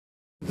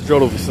It's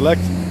Duffy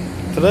Select.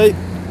 Today,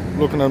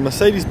 looking at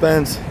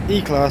Mercedes-Benz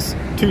E-Class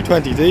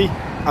 220D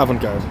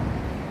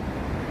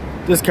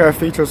AVANTGARDE. This car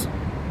features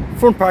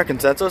front parking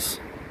sensors,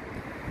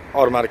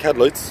 automatic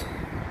headlights.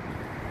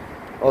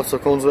 Also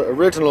comes with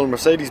original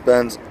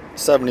Mercedes-Benz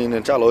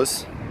 17-inch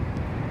alloys.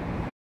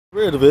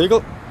 Rear of the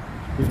vehicle,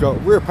 we've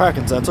got rear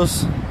parking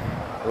sensors,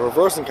 a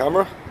reversing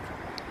camera,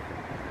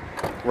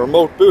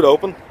 remote boot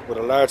open with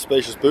a large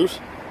spacious boot.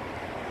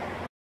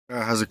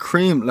 It has a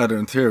cream leather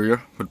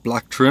interior with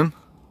black trim,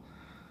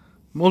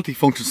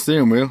 multi-function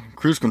steering wheel,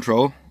 cruise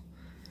control,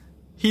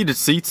 heated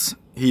seats,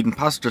 heated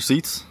passenger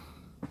seats,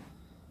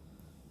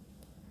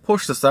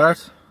 push to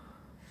start,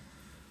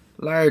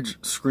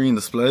 large screen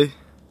display,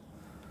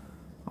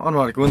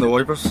 automatic window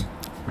wipers,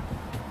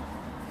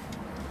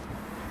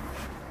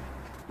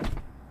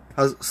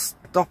 has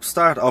stop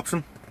start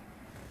option,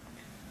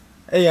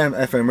 AM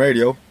FM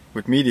radio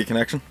with media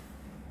connection.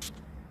 If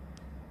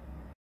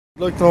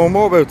you'd like to know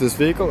more about this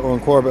vehicle or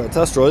inquire about a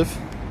test drive,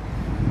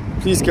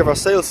 please give our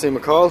sales team a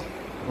call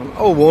on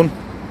 01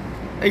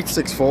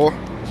 864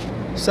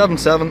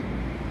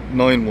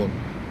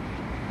 7791.